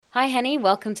Hi, Henny.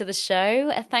 Welcome to the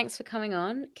show. Thanks for coming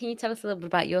on. Can you tell us a little bit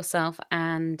about yourself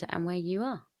and where you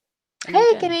are in your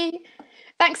Hey, journey? Guinea.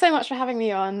 Thanks so much for having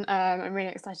me on. I'm really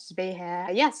excited to be here.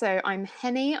 Yeah, so I'm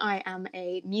Henny. I am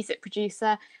a music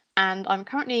producer, and I'm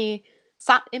currently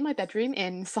sat in my bedroom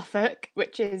in Suffolk,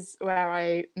 which is where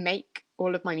I make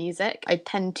all of my music. I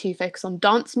tend to focus on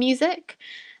dance music,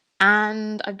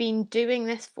 and I've been doing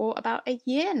this for about a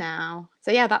year now.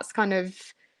 So, yeah, that's kind of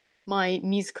my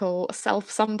musical self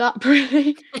summed up,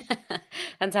 really.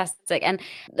 Fantastic. And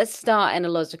let's start in a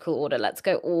logical order. Let's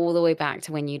go all the way back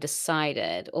to when you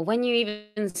decided, or when you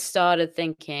even started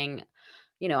thinking,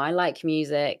 I like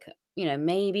music.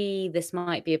 Maybe this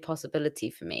might be a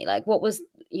possibility for me. Like, what was,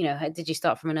 did you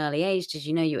start from an early age? Did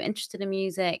you know you were interested in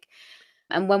music?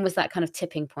 And when was that kind of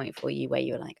tipping point for you where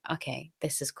you were like, okay,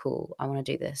 this is cool. I want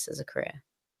to do this as a career?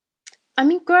 I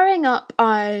mean, growing up,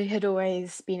 I had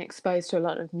always been exposed to a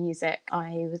lot of music.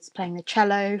 I was playing the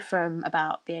cello from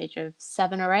about the age of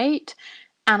 7 or 8,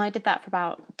 and I did that for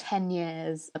about 10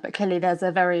 years. But clearly, there's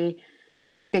a very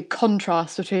big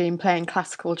contrast between playing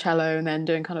classical cello and then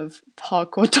doing kind of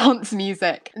hardcore dance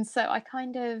music. And so I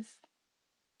kind of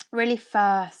really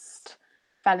first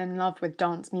fell in love with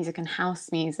dance music and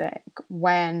house music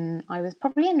when I was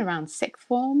probably in around sixth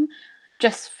form,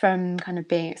 just from kind of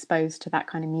being exposed to that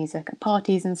kind of music at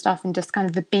parties and stuff, and just kind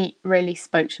of the beat really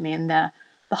spoke to me and the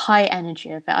high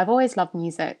energy of it. I've always loved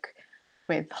music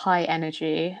with high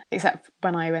energy, except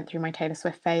when I went through my Taylor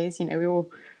Swift phase. We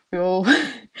all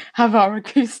have our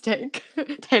acoustic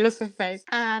Taylor Swift phase.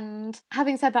 And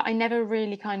having said that, I never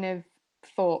really kind of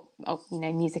thought, oh,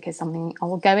 music is something I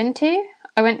will go into.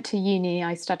 I went to uni,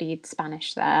 I studied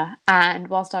Spanish there, and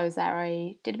whilst I was there,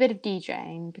 I did a bit of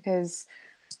DJing because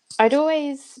I'd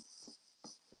always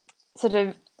sort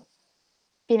of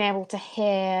been able to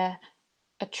hear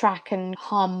a track and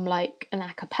hum like an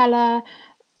a cappella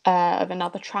of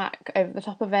another track over the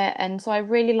top of it. And so I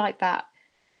really like that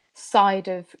side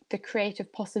of the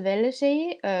creative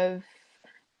possibility of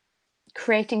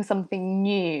creating something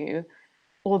new.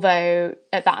 Although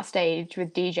at that stage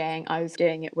with DJing, I was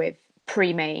doing it with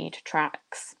pre made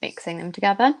tracks, mixing them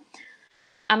together.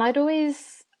 And I'd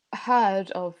always heard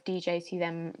of DJs who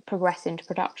then progress into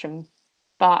production,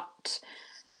 but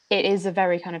it is a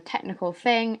very kind of technical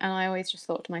thing. And I always just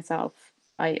thought to myself,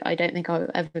 I don't think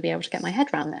I'll ever be able to get my head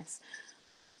around this.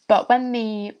 But when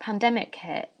the pandemic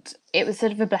hit, it was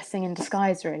sort of a blessing in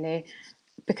disguise, really,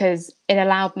 because it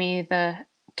allowed me the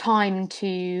time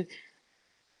to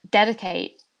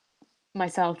dedicate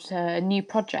myself to a new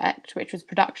project, which was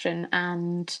production.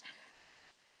 And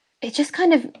it just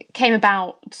kind of came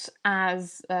about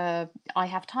as I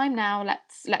have time now.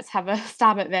 Let's have a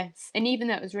stab at this. And even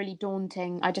though it was really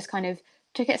daunting, I just kind of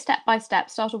took it step by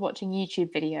step. Started watching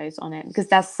YouTube videos on it because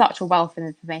there's such a wealth of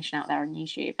information out there on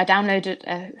YouTube. I downloaded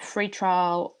a free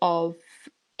trial of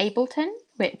Ableton,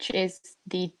 which is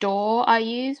the DAW I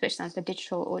use, which stands for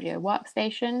Digital Audio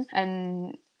Workstation.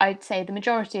 And I'd say the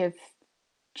majority of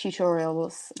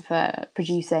tutorials for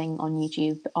producing on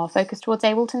YouTube are focused towards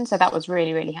Ableton, so that was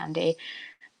really, really handy.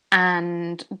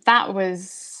 And that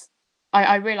was,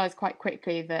 I realized quite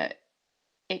quickly that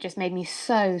it just made me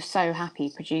so, so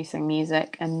happy producing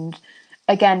music. And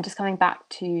again, just coming back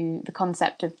to the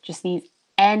concept of just these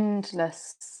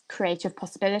endless creative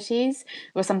possibilities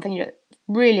was something that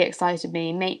really excited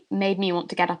me, made me want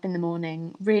to get up in the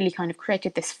morning, really kind of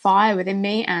created this fire within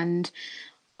me. And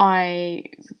I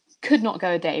could not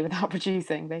go a day without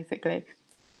producing, basically.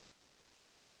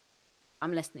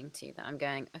 I'm listening to that. I'm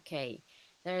going, okay,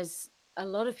 there's a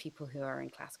lot of people who are in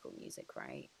classical music,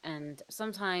 right? And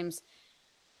sometimes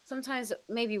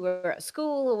maybe we're at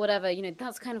school or whatever,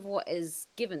 that's kind of what is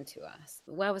given to us.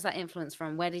 Where was that influence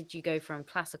from? Where did you go from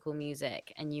classical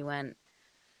music and you went,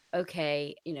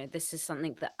 okay, this is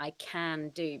something that I can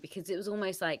do, because it was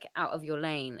almost like out of your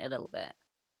lane a little bit.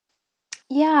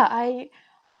 Yeah,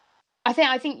 I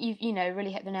think you've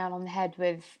really hit the nail on the head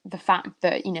with the fact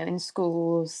that in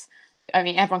schools, I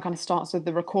mean, everyone kind of starts with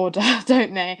the recorder,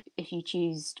 don't they? If you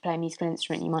choose to play a musical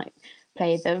instrument, you might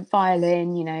play the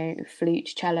violin,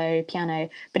 flute, cello, piano,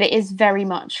 but it is very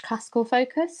much classical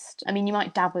focused. I mean, you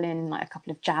might dabble in like a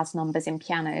couple of jazz numbers in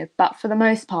piano, but for the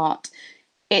most part,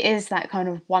 it is that kind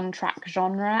of one track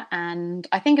genre. And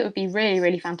I think it would be really,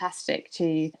 really fantastic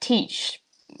to teach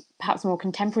perhaps more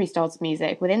contemporary styles of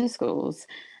music within schools.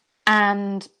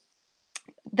 And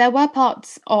there were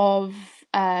parts of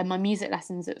my music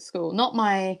lessons at school, not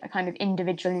my kind of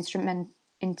individual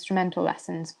instrumental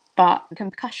lessons, but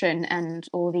percussion and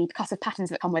all the percussive patterns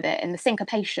that come with it and the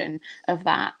syncopation of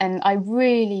that. And I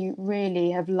really,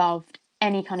 really have loved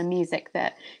any kind of music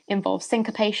that involves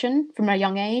syncopation from a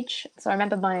young age. So I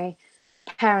remember my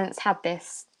parents had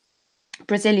this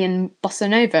Brazilian bossa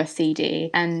nova CD,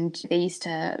 and they used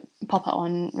to pop it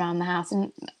on around the house,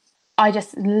 and I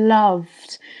just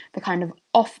loved the kind of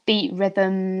offbeat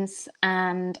rhythms.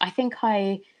 And I think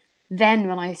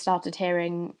when I started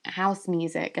hearing house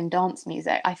music and dance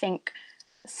music, I think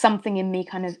something in me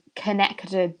kind of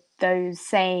connected those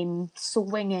same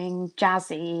swinging,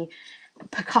 jazzy,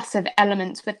 percussive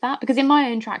elements with that. Because in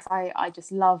my own tracks, I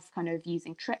just love kind of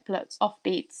using triplets,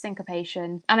 offbeats,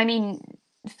 syncopation. And I mean,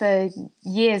 for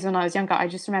years when I was younger, I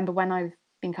just remember when I've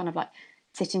been kind of like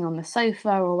sitting on the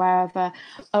sofa or wherever,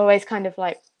 I always kind of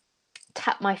like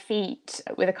tap my feet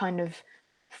with a kind of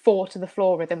four to the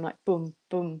floor rhythm, like boom,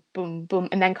 boom, boom, boom,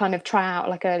 and then kind of try out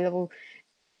like a little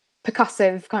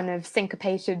percussive kind of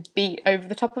syncopated beat over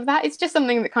the top of that. It's just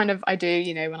something that kind of I do,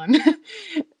 when I'm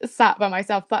sat by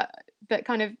myself. But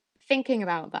kind of thinking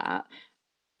about that,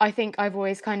 I think I've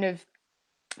always kind of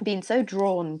been so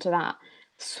drawn to that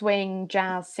swing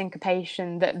jazz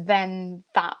syncopation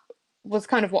that was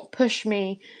kind of what pushed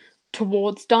me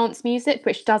towards dance music,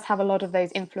 which does have a lot of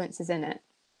those influences in it.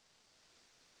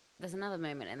 There's another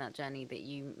moment in that journey that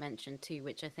you mentioned too,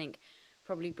 which I think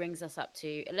probably brings us up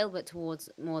to a little bit towards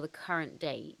more the current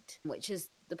date, which is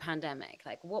the pandemic.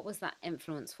 Like, what was that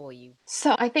influence for you?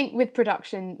 So I think with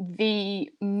production, the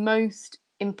most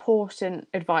important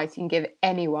advice you can give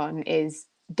anyone is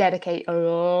dedicate a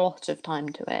lot of time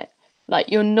to it. Like,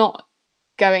 you're not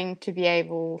going to be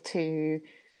able to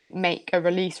make a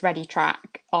release ready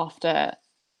track after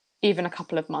even a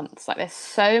couple of months. Like, there's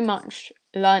so much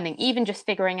learning, even just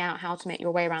figuring out how to make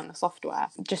your way around the software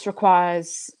just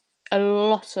requires a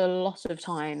lot of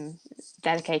time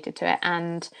dedicated to it.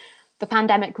 And the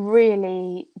pandemic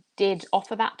really did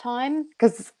offer that time,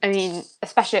 because I mean,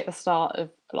 especially at the start of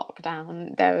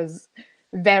lockdown, there was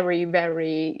very,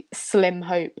 very slim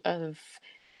hope of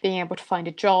being able to find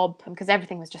a job because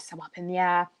everything was just so up in the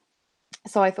air.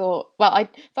 So I thought, well, I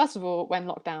first of all, when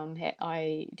lockdown hit,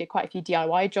 I did quite a few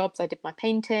DIY jobs. I did my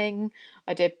painting,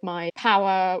 I did my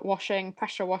power washing,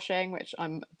 pressure washing, which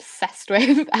I'm obsessed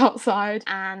with outside.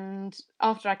 And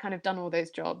after I kind of done all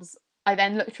those jobs, I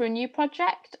then looked for a new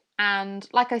project. And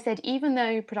like I said, even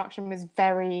though production was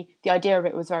the idea of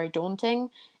it was very daunting,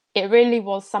 it really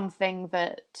was something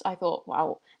that I thought,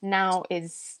 well, now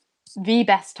is the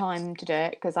best time to do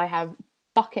it because I have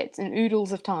buckets and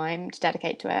oodles of time to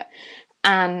dedicate to it.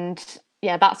 And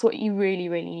yeah, that's what you really,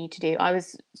 really need to do. I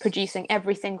was producing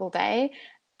every single day.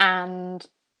 And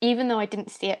even though I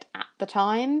didn't see it at the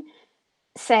time,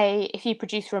 say if you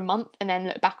produce for a month and then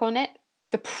look back on it,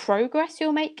 the progress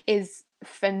you'll make is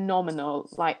phenomenal.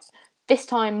 Like this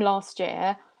time last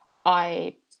year,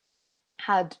 I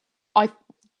had, I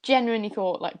genuinely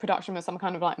thought like production was some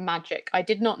kind of like magic. I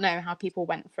did not know how people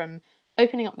went from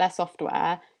opening up their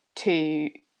software to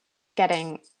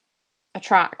getting a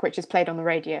track which is played on the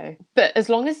radio. But as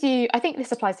long as I think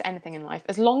this applies to anything in life,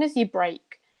 as long as you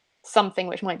break something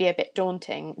which might be a bit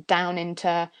daunting down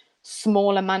into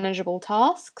smaller, manageable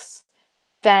tasks,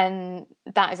 then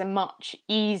that is a much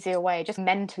easier way, just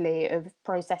mentally, of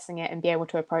processing it and be able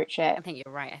to approach it. I think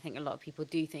you're right. I think a lot of people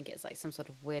do think it's like some sort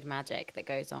of weird magic that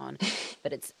goes on,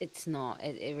 but it's not.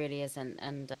 It really isn't.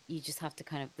 And you just have to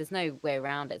kind of, there's no way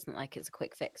around it. It's not like it's a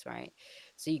quick fix, right?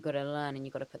 So you got to learn and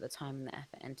you got to put the time and the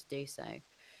effort in to do so.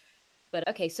 But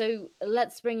okay, so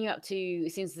let's bring you up to,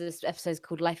 since this episode is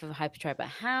called Life of a Hypertribe, but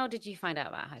how did you find out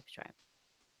about Hypertribe?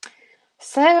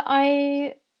 So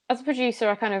as a producer,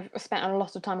 I kind of spent a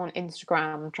lot of time on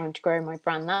Instagram trying to grow my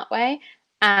brand that way.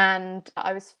 And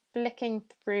I was flicking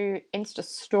through Insta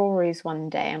stories one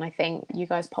day, and I think you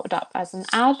guys popped up as an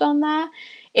ad on there.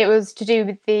 It was to do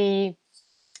with the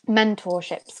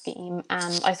mentorship scheme,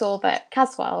 and I saw that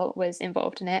Caswell was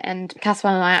involved in it. And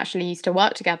Caswell and I actually used to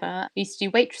work together. We used to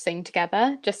do waitressing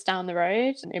together just down the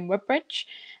road in Woodbridge.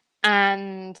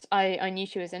 And I knew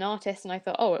she was an artist, and I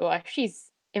thought, oh, well, if she's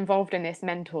involved in this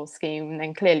mentor scheme,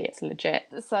 then clearly it's legit.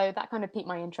 So that kind of piqued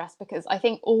my interest, because I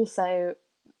think also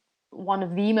one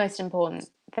of the most important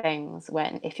things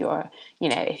if you're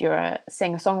a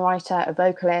singer songwriter, a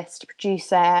vocalist, a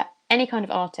producer, any kind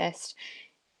of artist,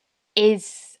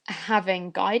 is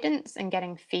having guidance and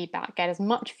getting feedback, get as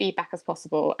much feedback as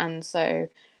possible. And so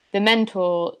the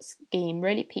mentor scheme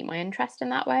really piqued my interest in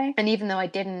that way. And even though I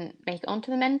didn't make it onto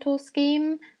the mentor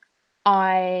scheme,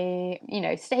 I,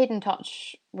 stayed in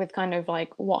touch with kind of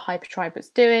like what Hypertribe was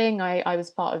doing. I was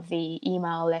part of the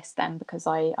email list then because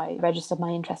I registered my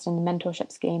interest in the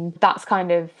mentorship scheme. That's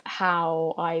kind of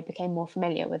how I became more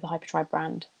familiar with the Hypertribe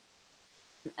brand.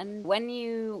 And when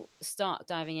you start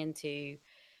diving into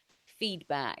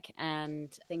feedback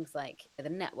and things like the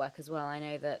network as well. I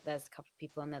know that there's a couple of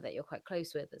people on there that you're quite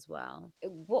close with as well.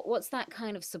 What's that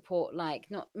kind of support like?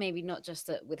 Not maybe not just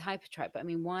with Hypertribe, but I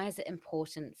mean, why is it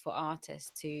important for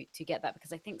artists to get that?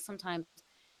 Because I think sometimes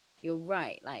you're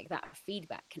right, like that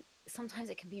feedback can sometimes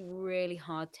it can be really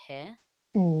hard to hear,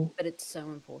 Mm. but it's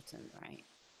so important, right?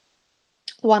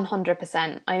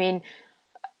 100%. I mean,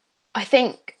 I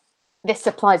think this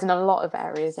applies in a lot of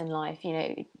areas in life.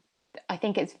 I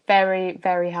think it's very,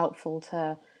 very helpful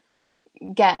to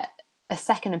get a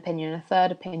second opinion, a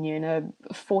third opinion,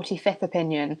 a 45th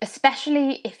opinion,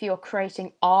 especially if you're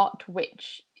creating art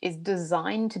which is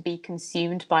designed to be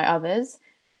consumed by others.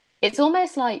 It's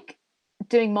almost like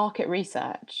doing market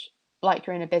research, like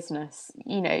you're in a business.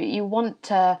 You want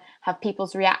to have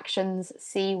people's reactions,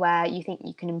 see where you think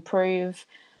you can improve.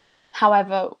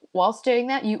 However, whilst doing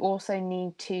that, you also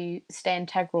need to stay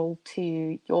integral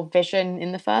to your vision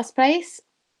in the first place.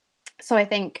 So I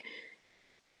think,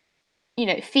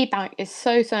 feedback is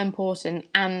so, so important.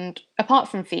 And apart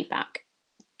from feedback,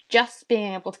 just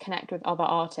being able to connect with other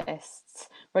artists,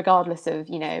 regardless of,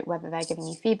 whether they're giving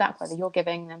you feedback, whether you're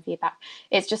giving them feedback,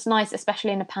 it's just nice,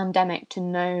 especially in a pandemic, to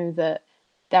know that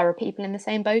there are people in the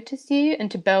same boat as you and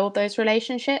to build those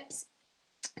relationships.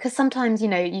 Because sometimes,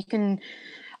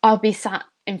 I'll be sat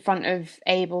in front of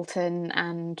Ableton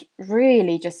and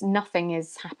really just nothing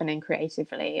is happening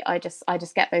creatively. I just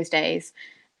get those days.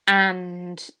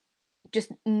 And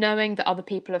just knowing that other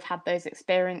people have had those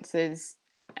experiences,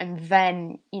 and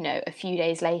then, a few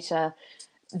days later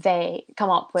they come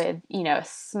up with, a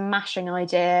smashing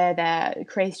idea, their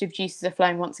creative juices are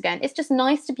flowing once again. It's just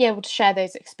nice to be able to share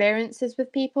those experiences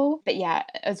with people. But yeah,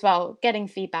 as well, getting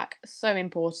feedback, so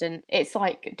important. It's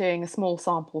like doing a small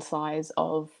sample size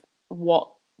of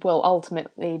what will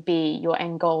ultimately be your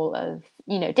end goal of,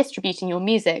 distributing your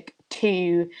music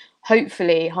to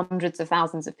hopefully hundreds of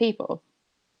thousands of people.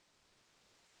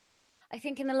 I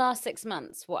think in the last 6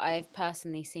 months, what I've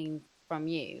personally seen from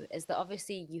you is that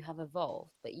obviously you have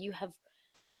evolved, but you have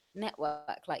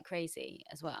networked like crazy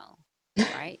as well,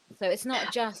 right? So it's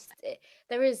not just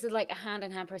there is like a hand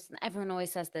in hand process. Everyone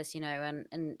always says this,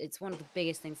 and it's one of the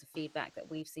biggest things of feedback that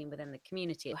we've seen within the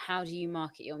community. How do you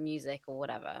market your music or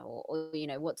whatever, or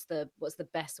what's the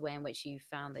best way in which you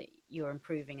found that you're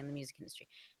improving in the music industry?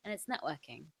 And it's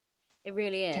networking. It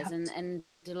really is, Yeah. and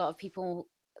a lot of people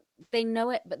they know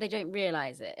it but they don't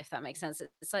realize it, if that makes sense.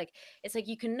 It's like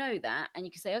you can know that and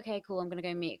you can say, okay, cool, I'm going to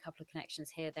go meet a couple of connections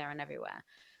here, there, and everywhere,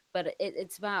 but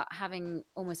it's about having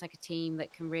almost like a team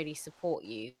that can really support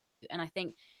you. And I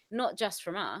think not just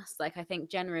from us, like I think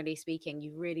generally speaking,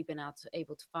 you've really been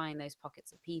able to find those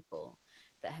pockets of people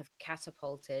that have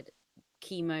catapulted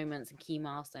key moments and key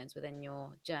milestones within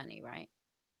your journey, right?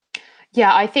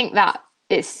 Yeah, I think that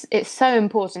it's so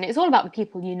important. It's all about the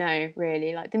people,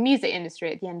 really. Like the music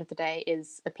industry at the end of the day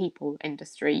is a people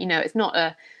industry. It's not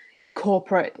a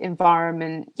corporate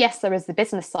environment. Yes, there is the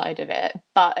business side of it,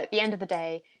 but at the end of the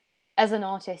day, as an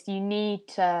artist, you need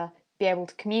to be able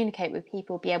to communicate with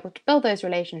people, be able to build those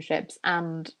relationships.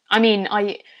 And I mean,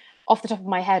 off the top of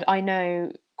my head, I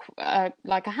know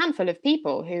like a handful of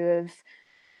people who have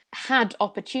had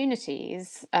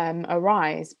opportunities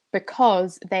arise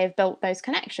because they've built those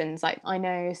connections. Like I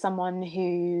know someone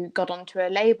who got onto a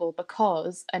label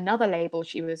because another label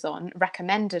she was on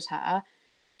recommended her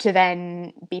to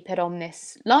then be put on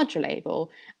this larger label.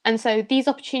 And so these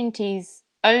opportunities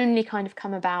only kind of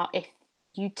come about if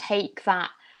you take that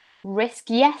risk.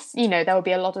 Yes, there will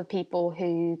be a lot of people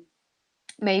who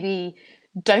maybe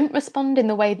don't respond in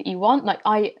the way that you want. Like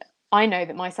I know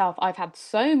that myself, I've had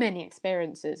so many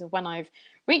experiences of when I've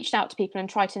reached out to people and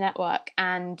tried to network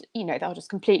and, they'll just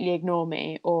completely ignore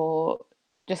me or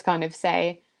just kind of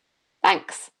say,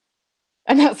 thanks.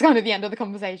 And that's kind of the end of the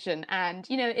conversation. And,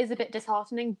 it is a bit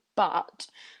disheartening, but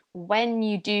when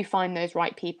you do find those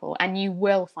right people, and you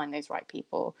will find those right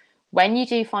people, when you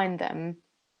do find them,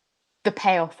 the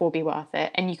payoff will be worth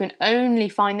it. And you can only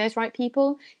find those right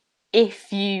people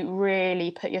if you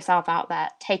really put yourself out there,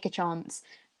 take a chance,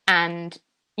 and,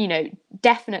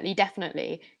 definitely,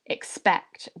 definitely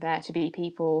expect there to be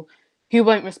people who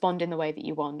won't respond in the way that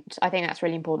you want. I think that's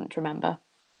really important to remember.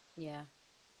 Yeah.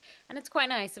 And it's quite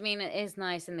nice. I mean, it is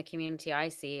nice in the community. I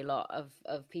see a lot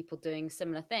of people doing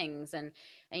similar things, and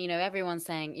everyone's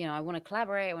saying, I want to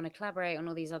collaborate, I want to collaborate on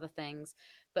all these other things.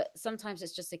 But sometimes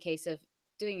it's just a case of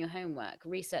doing your homework,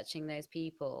 researching those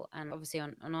people. And obviously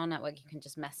on our network you can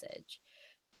just message.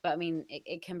 But I mean,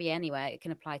 it can be anywhere, it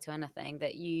can apply to anything,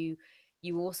 that you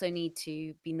also need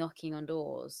to be knocking on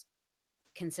doors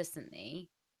consistently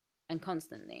and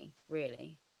constantly,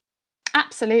 really.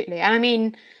 Absolutely. And I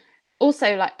mean,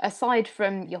 also, like, aside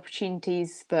from the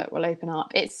opportunities that will open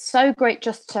up, it's so great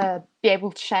just to be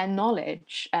able to share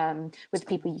knowledge with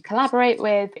people you collaborate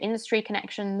with, industry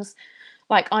connections.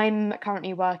 Like, I'm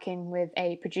currently working with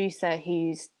a producer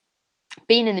who's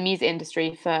been in the music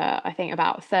industry for, I think,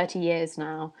 about 30 years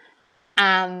now.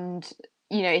 And,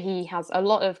 he has a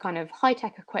lot of kind of high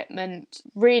tech equipment,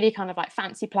 really kind of like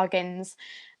fancy plugins.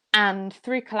 And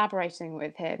through collaborating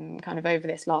with him kind of over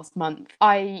this last month,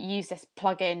 I use this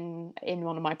plugin in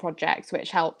one of my projects, which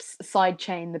helps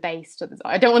sidechain the bass to the.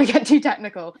 I don't want to get too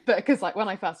technical, but because like when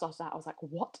I first started out, I was like,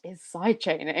 what is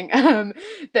sidechaining?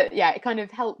 That yeah, it kind of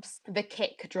helps the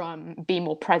kick drum be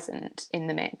more present in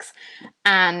the mix.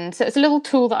 And so it's a little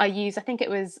tool that I use. I think it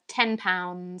was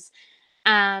 £10,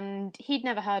 and he'd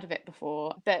never heard of it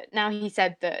before. But now he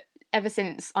said that ever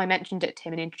since I mentioned it to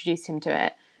him and introduced him to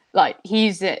it, like he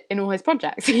used it in all his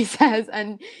projects, he says.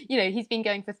 And he's been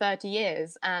going for 30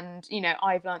 years, and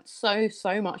I've learned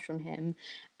so much from him.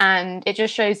 And it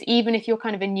just shows, even if you're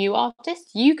kind of a new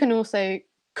artist, you can also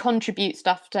contribute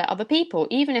stuff to other people,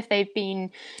 even if they've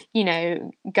been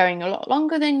going a lot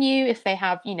longer than you, if they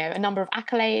have a number of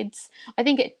accolades. I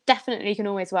think it definitely can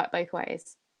always work both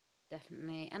ways.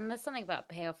 Definitely. And there's something about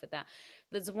payoff with that.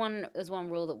 There's one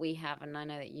rule that we have, and I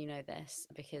know that you know this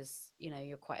because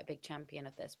you're quite a big champion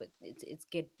of this, but it's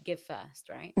give first,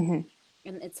 right? Hmm.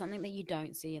 And it's something that you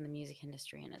don't see in the music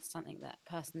industry, and it's something that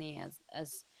personally,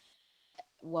 as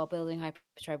while building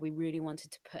Hypertribe, we really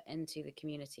wanted to put into the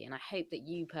community, and I hope that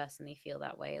you personally feel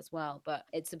that way as well. But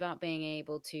it's about being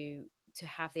able to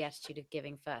have the attitude of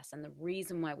giving first, and the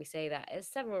reason why we say that is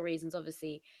several reasons.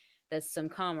 Obviously, there's some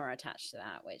karma attached to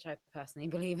that, which I personally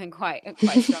believe in quite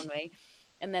strongly.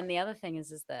 And then the other thing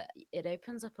is that it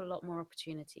opens up a lot more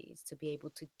opportunities to be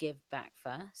able to give back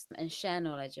first and share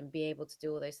knowledge and be able to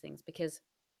do all those things, because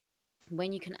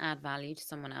when you can add value to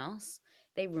someone else,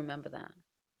 they remember that.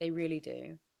 They really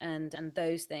do. And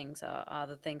those things are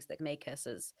the things that make us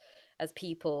as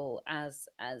people, as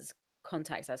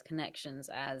contacts, as connections,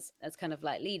 as kind of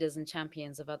like leaders and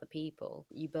champions of other people.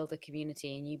 You build a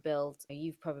community, and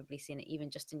you've probably seen it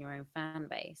even just in your own fan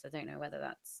base. I don't know whether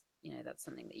that's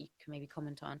something that you can maybe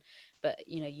comment on, but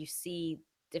you see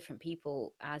different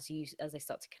people as they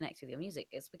start to connect with your music.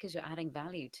 It's because you're adding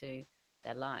value to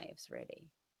their lives, really.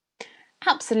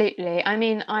 Absolutely. I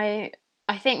mean, I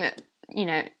think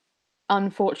that,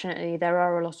 unfortunately, there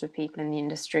are a lot of people in the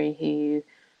industry who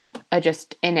are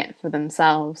just in it for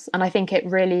themselves. And I think it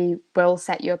really will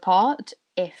set you apart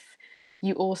if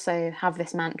you also have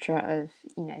this mantra of,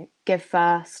 give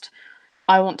first.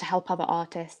 I want to help other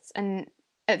artists. And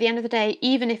at the end of the day,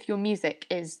 even if your music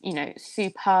is,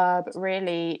 superb,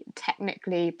 really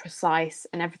technically precise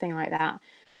and everything like that,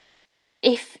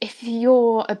 if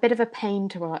you're a bit of a pain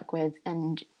to work with,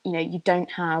 and you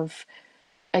don't have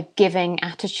a giving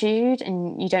attitude,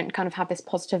 and you don't kind of have this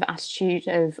positive attitude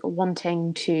of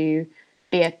wanting to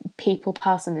be a people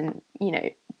person,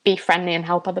 and be friendly and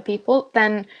help other people,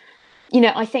 then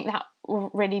I think that will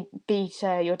really be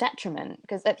to your detriment.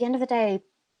 Because at the end of the day,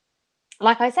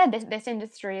 like I said, this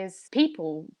industry is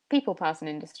people person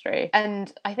industry.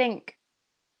 And I think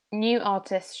new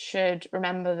artists should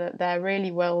remember that there really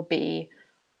will be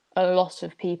a lot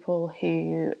of people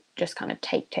who just kind of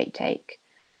take,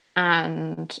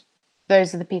 and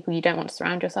those are the people you don't want to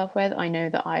surround yourself with. I know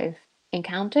that I've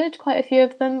encountered quite a few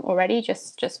of them already,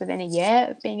 just within a year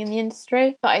of being in the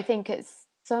industry. But I think it's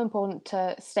so important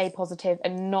to stay positive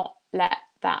and not let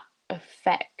that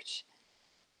affect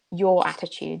your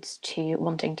attitudes to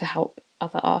wanting to help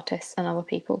other artists and other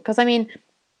people. Because I mean,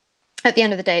 at the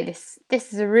end of the day,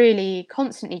 this is a really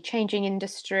constantly changing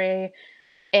industry.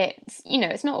 It's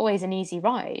it's not always an easy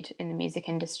ride in the music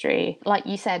industry. Like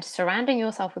you said, surrounding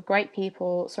yourself with great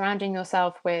people, surrounding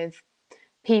yourself with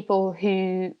people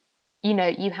who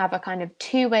you have a kind of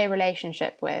two-way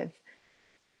relationship with,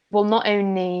 will not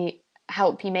only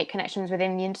help you make connections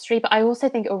within the industry, but I also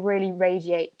think it will really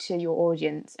radiate to your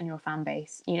audience and your fan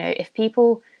base. If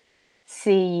people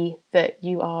see that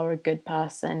you are a good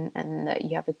person and that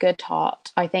you have a good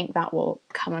heart, I think that will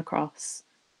come across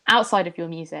outside of your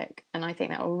music. And I think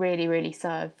that will really, really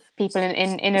serve people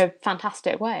in a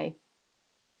fantastic way.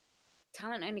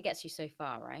 Talent only gets you so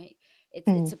far, right? It's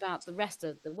Mm. about the rest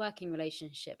of the working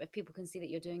relationship. If people can see that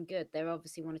you're doing good, they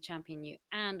obviously want to champion you.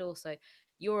 And also,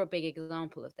 you're a big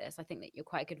example of this. I think that you're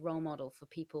quite a good role model for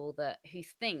people that who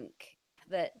think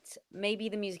that maybe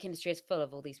the music industry is full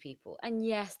of all these people. And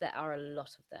yes, there are a lot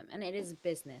of them, and it is a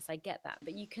business. I get that,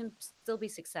 but you can still be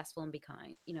successful and be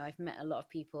kind. I've met a lot of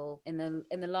people in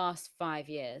the last 5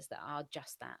 years that are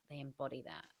just that. They embody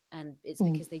that. And it's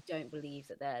Mm. because they don't believe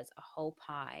that there's a whole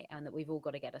pie and that we've all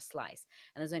got to get a slice.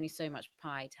 And there's only so much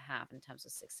pie to have in terms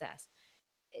of success.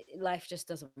 Life just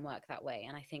doesn't work that way.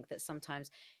 And I think that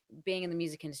sometimes being in the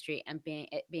music industry and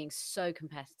being so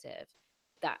competitive,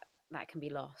 that that can be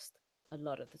lost a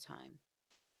lot of the time.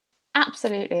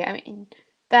 Absolutely. I mean,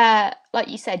 there, like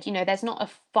you said, there's not a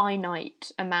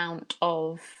finite amount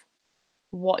of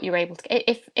what you're able to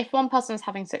get. If one person's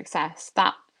having success,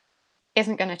 that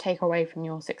isn't going to take away from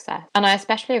your success. And I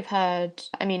especially have heard,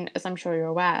 I mean, as I'm sure you're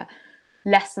aware,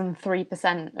 less than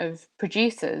 3% of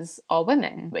producers are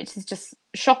women, which is just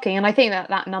shocking. And I think that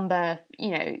that number,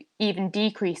 even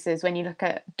decreases when you look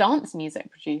at dance music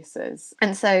producers.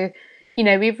 And so,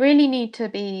 we really need to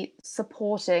be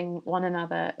supporting one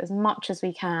another as much as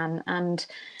we can. And,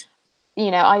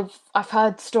 I've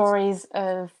heard stories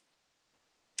of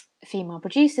female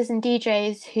producers and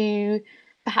DJs who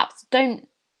perhaps don't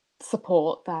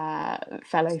support their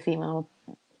fellow female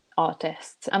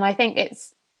artists. And I think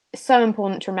it's so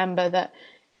important to remember that,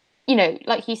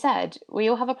 like you said, we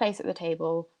all have a place at the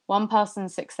table. One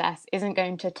person's success isn't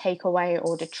going to take away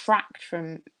or detract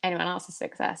from anyone else's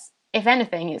success. If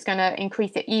anything, it's going to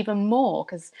increase it even more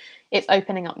because it's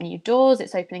opening up new doors,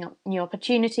 it's opening up new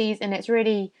opportunities, and it's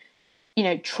really,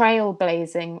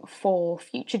 trailblazing for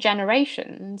future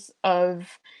generations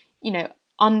of, you know,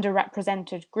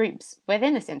 underrepresented groups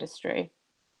within this industry.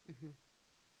 Mhm.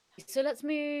 So let's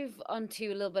move on to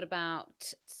a little bit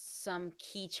about some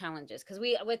key challenges because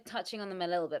we're touching on them a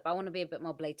little bit, but I want to be a bit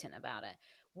more blatant about it.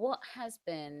 What has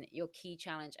been your key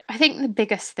challenge? I think the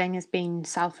biggest thing has been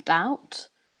self doubt,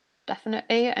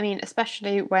 definitely. I mean,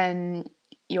 especially when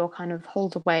you're kind of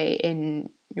holed away in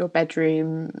your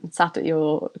bedroom, sat at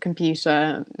your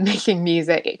computer making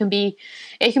music. It can be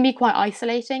quite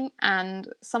isolating,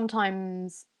 and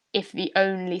sometimes if the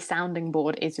only sounding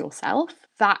board is yourself,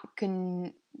 that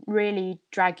can really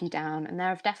drag you down. And there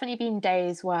have definitely been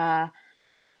days where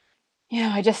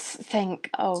I just think,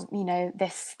 oh,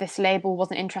 this label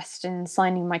wasn't interested in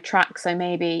signing my track, so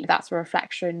maybe that's a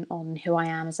reflection on who I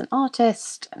am as an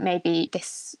artist. Maybe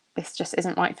this just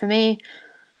isn't right for me.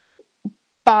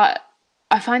 But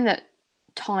I find that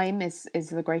time is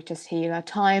the greatest healer.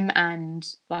 Time and,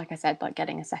 like I said, like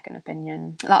getting a second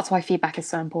opinion. That's why feedback is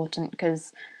so important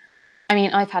because I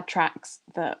mean, I've had tracks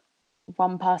that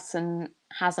one person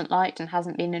hasn't liked and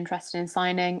hasn't been interested in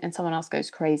signing, and someone else goes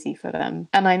crazy for them.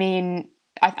 And I mean,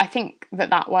 I think that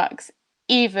that works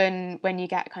even when you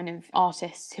get kind of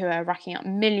artists who are racking up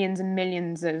millions and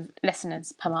millions of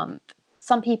listeners per month.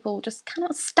 Some people just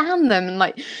cannot stand them and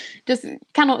like just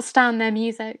cannot stand their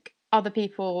music. Other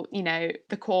people,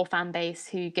 the core fan base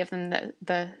who give them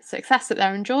the success that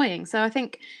they're enjoying. So I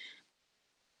think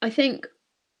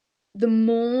the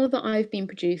more that I've been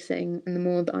producing and the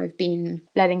more that I've been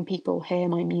letting people hear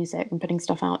my music and putting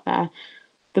stuff out there,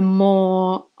 the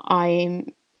more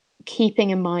I'm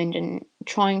keeping in mind and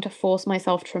trying to force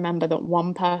myself to remember that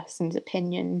one person's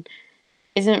opinion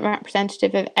isn't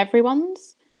representative of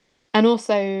everyone's. And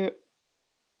also,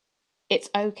 it's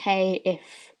okay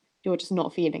if you're just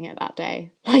not feeling it that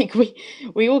day. Like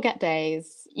we all get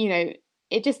days,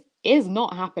 it just is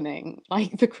not happening.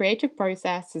 Like the creative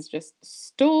process is just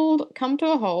stalled, come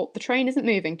to a halt. The train isn't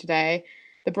moving today.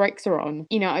 The brakes are on.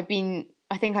 I think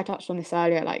I touched on this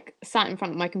earlier, like sat in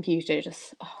front of my computer,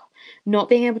 just not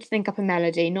being able to think up a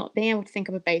melody, not being able to think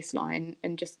of a bass line,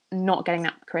 and just not getting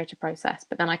that creative process.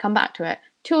 But then I come back to it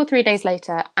 2 or 3 days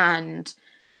later and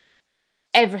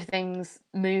everything's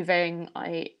moving.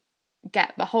 I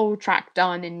get the whole track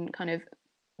done in kind of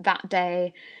that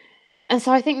day. And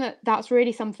so I think that that's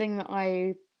really something that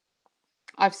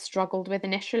I've struggled with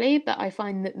initially, but I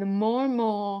find that the more and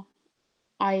more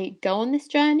I go on this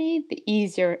journey, the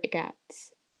easier it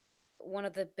gets. One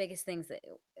of the biggest things that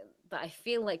I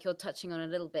feel like you're touching on a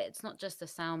little bit, it's not just a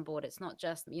soundboard, it's not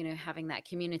just, having that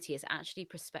community, it's actually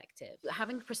perspective.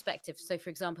 Having perspective. So for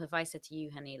example, if I said to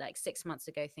you, Honey, like 6 months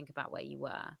ago, think about where you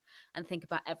were and think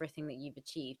about everything that you've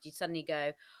achieved, you suddenly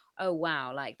go, oh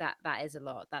wow, like that is a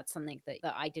lot. That's something that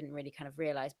I didn't really kind of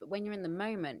realize. But when you're in the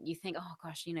moment, you think, oh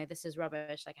gosh, this is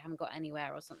rubbish, like I haven't got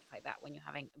anywhere or something like that, when you're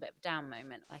having a bit of a down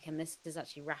moment, like, and this is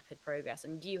actually rapid progress.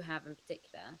 And you have in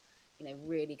particular,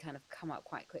 really kind of come up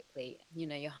quite quickly.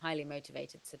 You're highly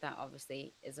motivated. So that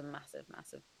obviously is a massive,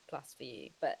 massive plus for you.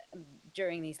 But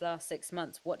during these last 6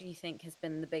 months, what do you think has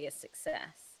been the biggest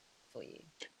success for you?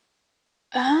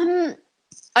 Um,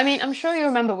 I mean, I'm sure you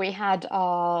remember we had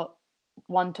our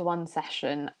one-to-one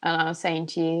session, and I was saying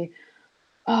to you,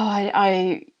 oh,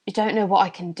 I don't know what I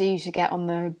can do to get on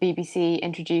the BBC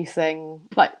introducing,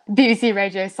 like BBC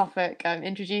Radio Suffolk,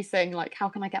 introducing, like, how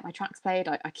can I get my tracks played?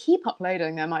 I keep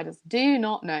uploading them. I just do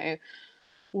not know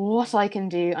what I can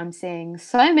do. I'm seeing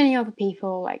so many other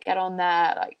people like get on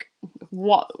there, like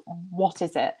what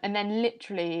is it? And then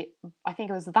literally, I think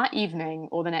it was that evening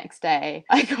or the next day,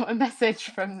 I got a message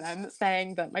from them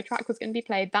saying that my track was going to be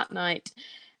played that night.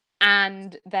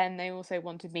 And then they also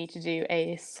wanted me to do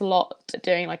a slot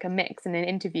doing like a mix and an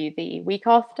interview the week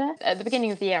after. At the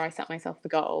beginning of the year, I set myself the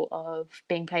goal of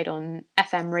being played on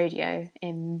FM radio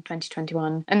in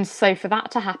 2021. And so for that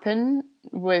to happen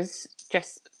was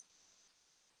just,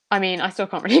 I mean, I still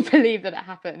can't really believe that it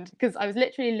happened, because I was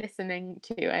literally listening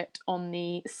to it on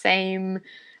the same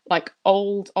like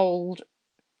old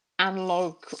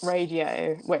analog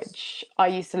radio, which I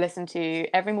used to listen to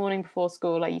every morning before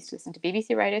school. I used to listen to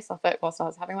BBC Radio Suffolk whilst I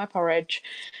was having my porridge.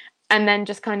 And then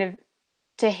just kind of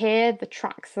to hear the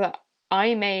tracks that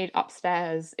I made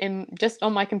upstairs in just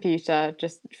on my computer,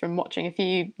 just from watching a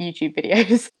few YouTube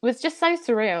videos, was just so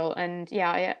surreal. And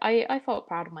yeah, I felt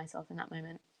proud of myself in that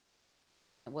moment.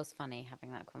 It was funny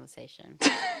having that conversation.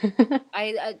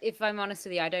 If I'm honest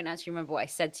with you, I don't actually remember what I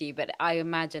said to you, but I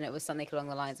imagine it was something along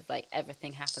the lines of like,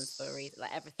 everything happens for a reason,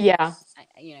 like everything, Yeah,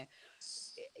 you know,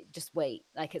 just wait.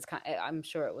 Like it's kind of, I'm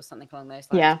sure it was something along those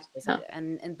lines. yeah, yeah.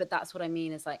 And but that's what I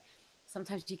mean is like,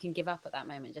 sometimes you can give up at that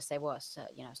moment, just say, well, it's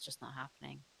just not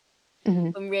happening.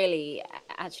 Mm-hmm. And really,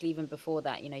 actually, even before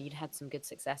that, you'd had some good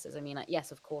successes. I mean, like,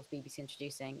 yes, of course, BBC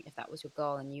introducing, if that was your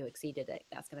goal and you exceeded it,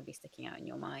 that's going to be sticking out in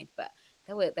your mind. But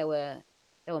there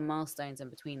were milestones in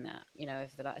between that,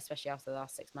 especially after the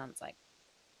last 6 months, like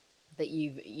that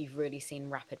you've really seen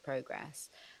rapid progress.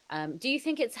 Do you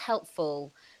think it's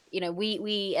helpful?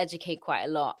 We educate quite a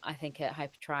lot, I think, at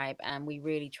Hypertribe, and we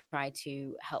really try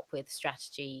to help with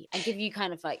strategy and give you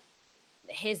kind of like,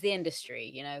 here's the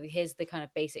industry, here's the kind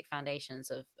of basic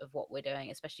foundations of what we're doing,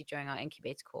 especially during our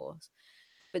incubator course.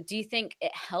 But do you think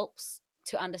it helps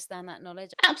to understand that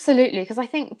knowledge? Absolutely, because I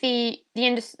think the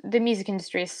music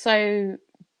industry is so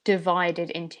divided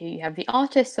into, you have the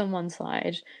artists on one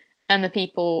side and the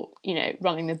people,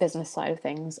 running the business side of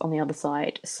things on the other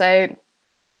side. So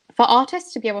for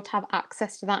artists to be able to have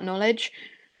access to that knowledge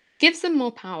gives them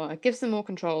more power, gives them more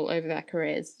control over their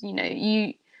careers.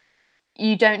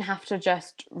 You don't have to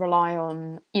just rely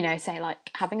on, say like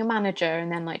having a manager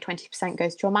and then like 20%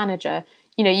 goes to your manager.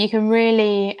 You can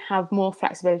really have more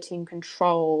flexibility and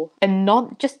control, and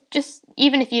not just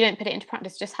even if you don't put it into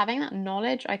practice, just having that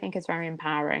knowledge, I think, is very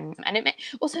empowering. And it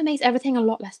also makes everything a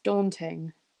lot less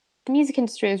daunting. The music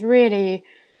industry is really,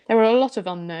 there are a lot of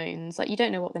unknowns. Like, you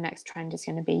don't know what the next trend is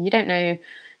going to be. You don't know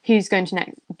who's going to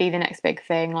be the next big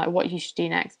thing, like what you should do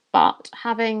next. But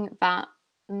having that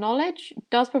knowledge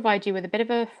does provide you with a bit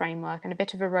of a framework and a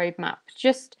bit of a roadmap.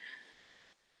 Just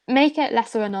make it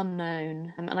less of an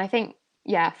unknown. And I think,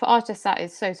 yeah, for artists, that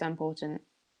is so important.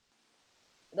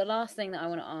 The last thing that I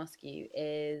want to ask you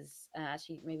is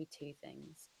actually maybe two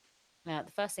things. The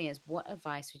first thing is, what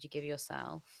advice would you give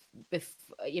yourself if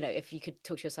you could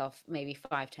talk to yourself maybe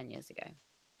 5-10 years ago?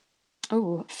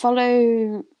 Oh,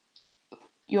 follow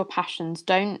your passions.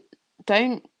 Don't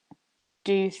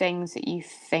do things that you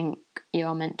think you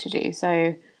are meant to do. So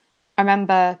I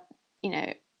remember,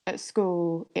 at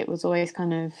school, it was always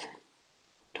kind of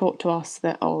taught to us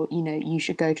that, oh, you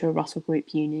should go to a Russell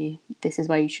Group uni. This is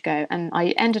where you should go. And I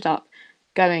ended up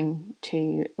going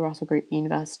to a Russell Group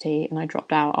university, and I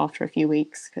dropped out after a few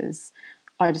weeks because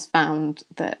I just found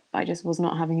that I just was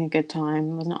not having a good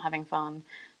time, was not having fun.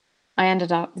 I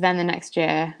ended up then the next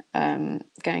year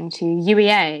going to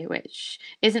UEA, which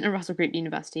isn't a Russell Group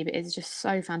university, but is just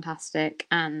so fantastic.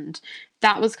 And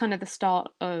that was kind of the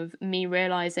start of me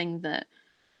realizing that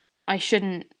I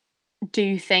shouldn't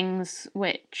do things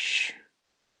which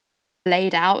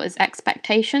laid out as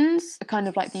expectations, kind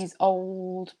of like these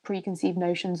old preconceived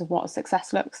notions of what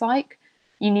success looks like.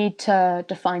 You need to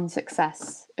define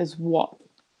success as what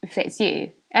fits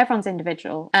you. Everyone's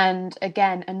individual. And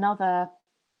again, another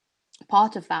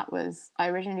part of that was, I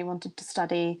originally wanted to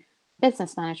study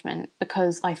business management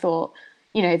because I thought,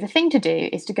 the thing to do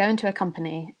is to go into a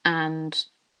company and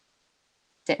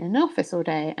sit in an office all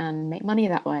day and make money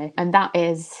that way. And that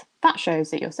shows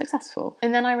that you're successful.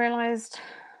 And then I realized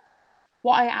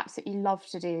what I absolutely love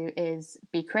to do is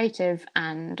be creative.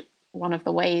 And one of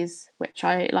the ways which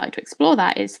I like to explore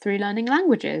that is through learning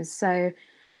languages. So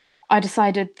I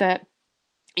decided that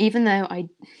even though I,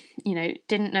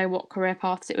 didn't know what career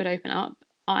paths it would open up,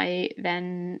 I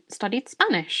then studied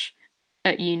Spanish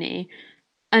at uni.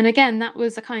 And again, that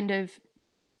was a kind of,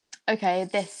 okay,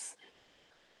 this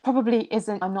probably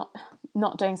isn't, I'm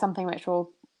not doing something which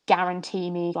will guarantee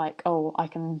me like, oh, I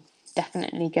can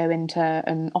definitely go into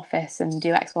an office and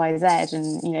do X, Y, Z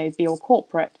and, you know, be all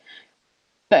corporate.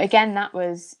 But again, that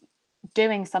was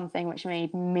doing something which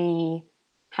made me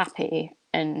happy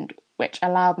and which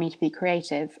allowed me to be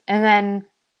creative. And then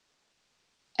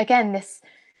again, this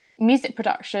music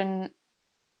production,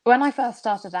 when I first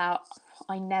started out,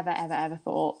 I never, ever, ever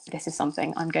thought this is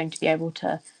something I'm going to be able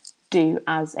to do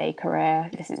as a career.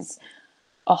 This is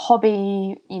a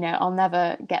hobby, you know, I'll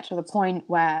never get to the point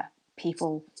where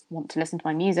people want to listen to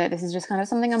my music. This is just kind of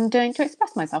something I'm doing to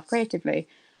express myself creatively.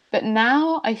 But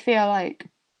now I feel like,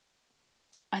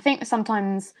 I think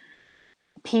sometimes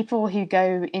people who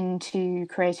go into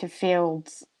creative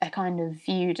fields are kind of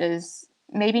viewed as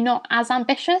maybe not as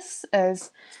ambitious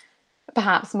as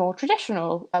perhaps more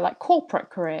traditional, like corporate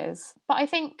careers. But I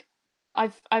think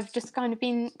I've just kind of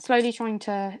been slowly trying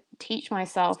to teach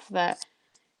myself that,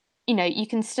 you know, you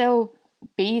can still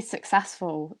be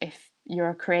successful if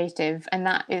you're a creative, and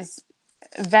that is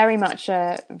very much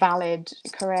a valid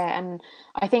career. And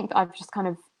I think I've just kind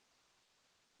of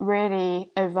really,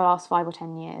 over the last 5 or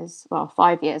 10 years, well,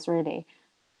 5 years really,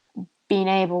 been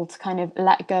able to kind of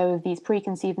let go of these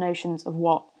preconceived notions of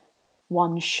what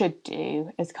one should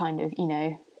do as kind of, you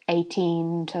know,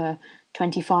 18 to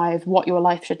 25, what your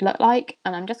life should look like.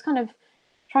 And I'm just kind of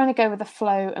trying to go with the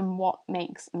flow and what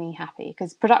makes me happy,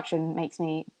 because production makes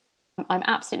me, I'm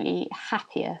absolutely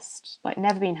happiest, like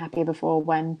never been happier before,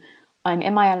 when I'm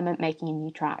in my element making a new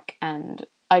track. And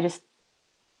I just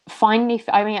finally,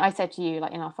 I mean, I said to you,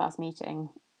 like in our first meeting,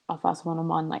 our first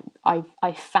one-on-one, like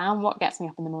I found what gets me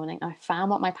up in the morning. I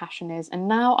found what my passion is. And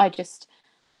now I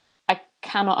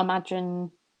cannot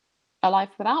imagine a life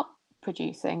without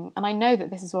producing. And I know that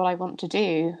this is what I want to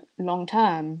do long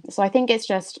term. So I think it's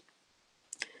just,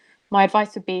 my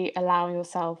advice would be allow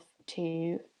yourself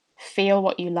to feel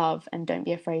what you love and don't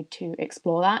be afraid to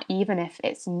explore that, even if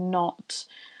it's not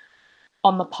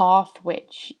on the path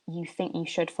which you think you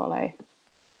should follow.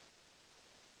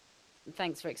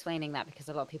 Thanks for explaining that, because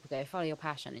a lot of people go, follow your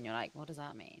passion, and you're like, what does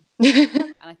that mean?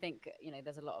 And I think, you know,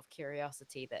 there's a lot of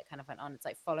curiosity that kind of went on. It's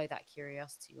like, follow that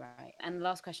curiosity, right? And the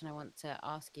last question I want to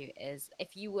ask you is,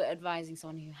 if you were advising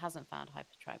someone who hasn't found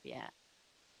Hypertribe yet,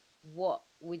 what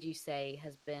would you say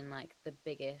has been like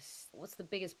what's the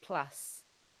biggest plus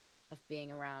of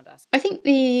being around us? I think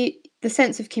the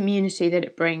sense of community that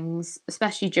it brings,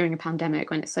 especially during a pandemic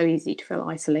when it's so easy to feel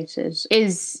isolated,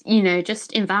 is, you know,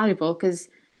 just invaluable. Because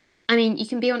I mean, you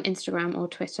can be on Instagram or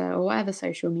Twitter or whatever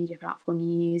social media platform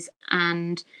you use,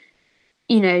 and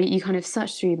you know, you kind of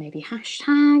search through maybe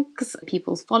hashtags,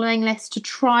 people's following lists to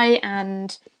try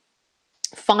and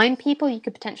find people you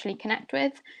could potentially connect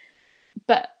with.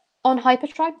 But on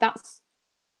Hypertribe, that's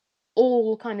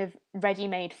all kind of ready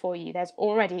made for you. There's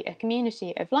already a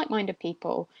community of like minded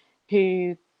people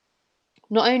who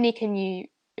not only can you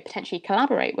potentially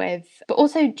collaborate with, but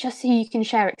also just who you can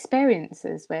share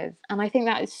experiences with. And I think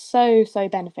that is so, so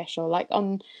beneficial. Like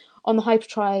on the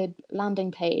Hypertribe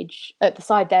landing page at the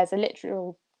side, there's a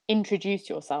literal introduce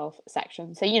yourself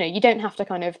section. So, you know, you don't have to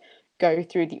kind of go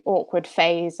through the awkward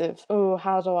phase of, oh,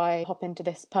 how do I hop into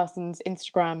this person's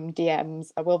Instagram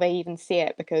DMs? Will they even see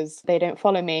it because they don't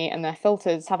follow me and their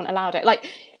filters haven't allowed it? Like,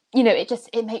 you know,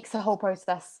 it makes the whole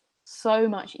process so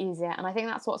much easier. And I think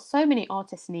that's what so many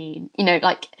artists need. You know,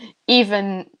 like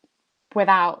even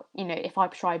without, you know, if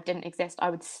Hypertribe didn't exist, I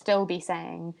would still be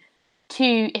saying to,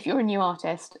 if you're a new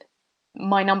artist,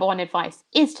 my number one advice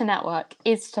is to network,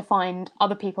 is to find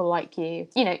other people like you.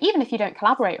 You know, even if you don't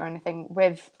collaborate or anything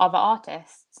with other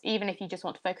artists, even if you just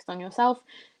want to focus on yourself,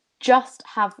 just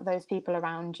have those people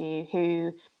around you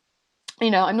who,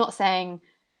 you know, I'm not saying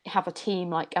have a team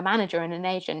like a manager and an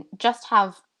agent, just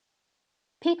have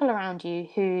people around you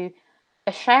who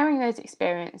are sharing those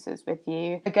experiences with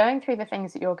you, are going through the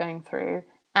things that you're going through,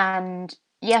 and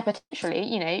yeah, potentially,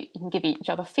 you know, you can give each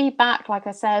other feedback, like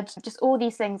I said. Just all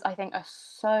these things I think are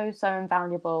so, so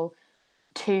invaluable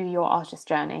to your artist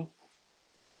journey.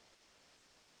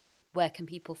 Where can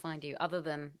people find you other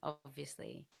than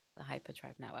obviously the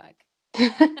Hypertribe network?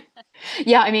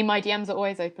 Yeah, I mean, my DMs are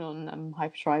always open on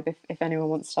Hypertribe if anyone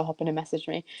wants to hop in and message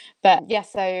me. But yeah,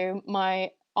 so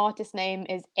my artist name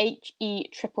is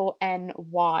HENNY.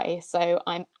 So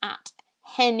I'm at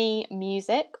Henny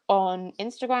Music on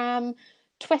Instagram,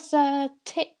 Twitter,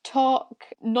 TikTok,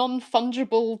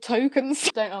 non-fungible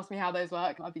tokens. Don't ask me how those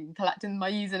work. I've been collecting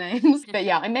my usernames. But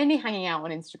yeah, I'm mainly hanging out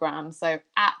on Instagram. So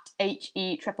at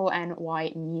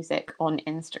HENNY Music on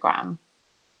Instagram.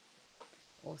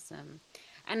 Awesome.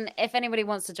 And if anybody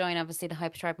wants to join, obviously, the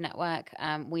Hypertribe network,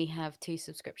 we have 2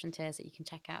 subscription tiers that you can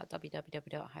check out,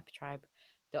 www.hypertribe.com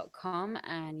hypertribe.com,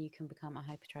 and you can become a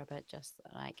hypertriber just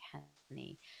like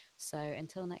Henny. So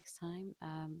until next time,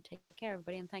 take care,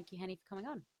 everybody, and thank you, Henny, for coming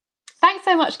on. Thanks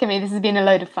so much, Kimmy. This has been a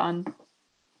load of fun.